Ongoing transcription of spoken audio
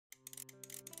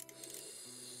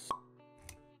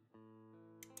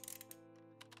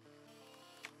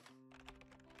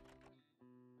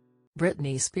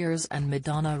Britney Spears and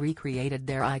Madonna recreated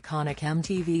their iconic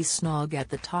MTV snog at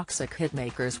the toxic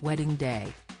hitmaker's wedding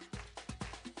day.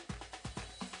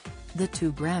 The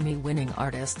two Grammy-winning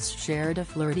artists shared a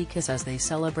flirty kiss as they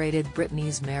celebrated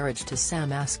Britney's marriage to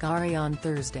Sam Asghari on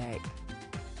Thursday.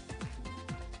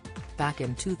 Back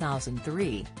in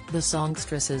 2003, the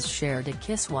songstresses shared a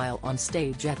kiss while on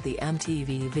stage at the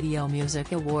MTV Video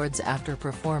Music Awards after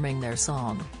performing their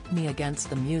song, Me Against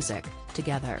the Music,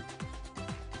 together.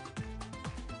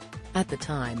 At the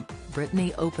time,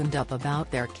 Britney opened up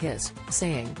about their kiss,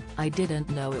 saying, "I didn't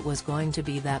know it was going to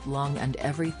be that long and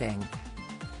everything.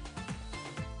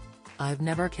 I've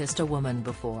never kissed a woman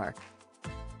before."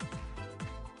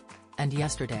 And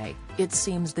yesterday, it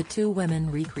seems the two women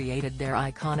recreated their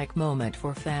iconic moment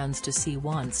for fans to see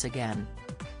once again.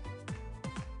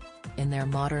 In their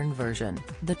modern version,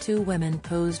 the two women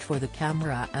posed for the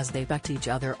camera as they pecked each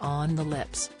other on the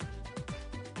lips.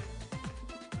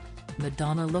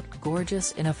 Madonna looked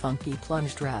gorgeous in a funky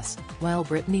plunge dress, while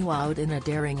Britney wowed in a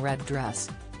daring red dress.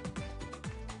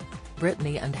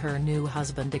 Britney and her new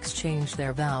husband exchanged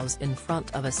their vows in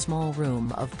front of a small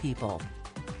room of people.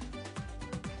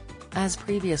 As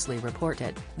previously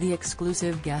reported, the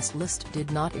exclusive guest list did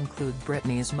not include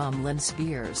Britney's mum Lynn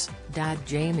Spears, dad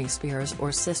Jamie Spears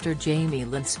or sister Jamie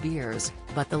Lynn Spears,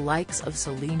 but the likes of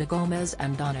Selena Gomez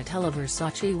and Donatella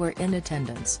Versace were in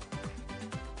attendance.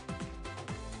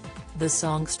 The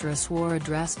songstress wore a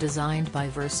dress designed by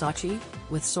Versace,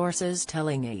 with sources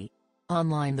telling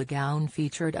E!Online the gown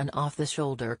featured an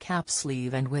off-the-shoulder cap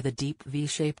sleeve and with a deep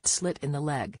V-shaped slit in the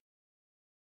leg.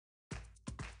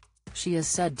 She is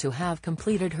said to have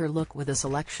completed her look with a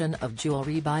selection of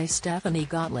jewelry by Stephanie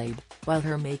Gottlieb, while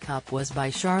her makeup was by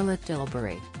Charlotte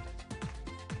Tilbury.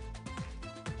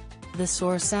 The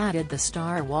source added the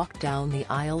star walked down the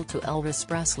aisle to Elvis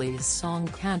Presley's song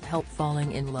Can't Help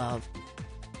Falling in Love.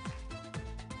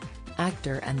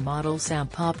 Actor and model Sam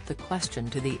popped the question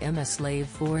to the "I'm a slave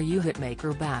for you"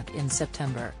 hitmaker back in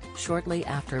September, shortly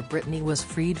after Britney was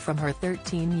freed from her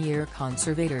 13-year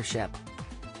conservatorship.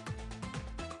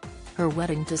 Her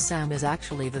wedding to Sam is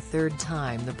actually the third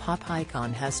time the pop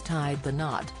icon has tied the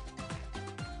knot.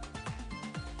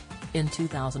 In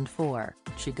 2004,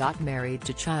 she got married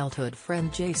to childhood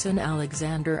friend Jason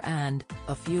Alexander and,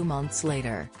 a few months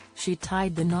later, she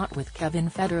tied the knot with Kevin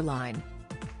Federline.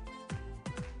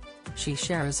 She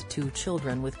shares 2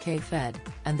 children with K-Fed,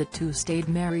 and the two stayed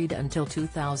married until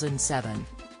 2007.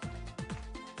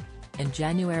 In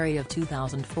January of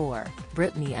 2004,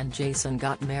 Britney and Jason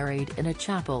got married in a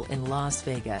chapel in Las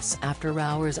Vegas after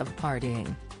hours of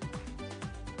partying.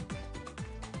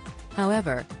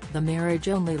 However, the marriage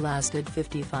only lasted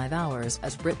 55 hours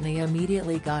as Britney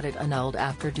immediately got it annulled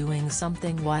after doing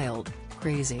something wild,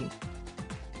 crazy.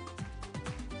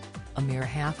 A mere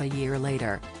half a year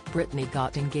later, Britney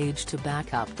got engaged to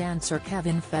backup dancer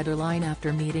Kevin Federline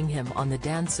after meeting him on the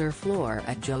dancer floor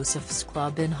at Joseph's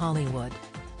Club in Hollywood.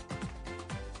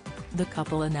 The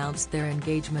couple announced their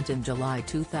engagement in July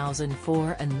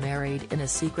 2004 and married in a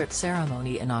secret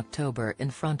ceremony in October in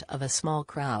front of a small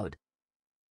crowd.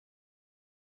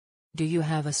 Do you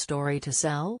have a story to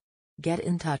sell? Get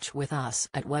in touch with us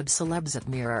at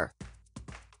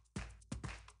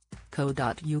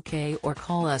webcelebs@mirror.co.uk or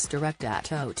call us direct at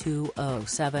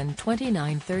 0207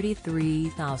 29 33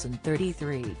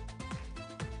 033.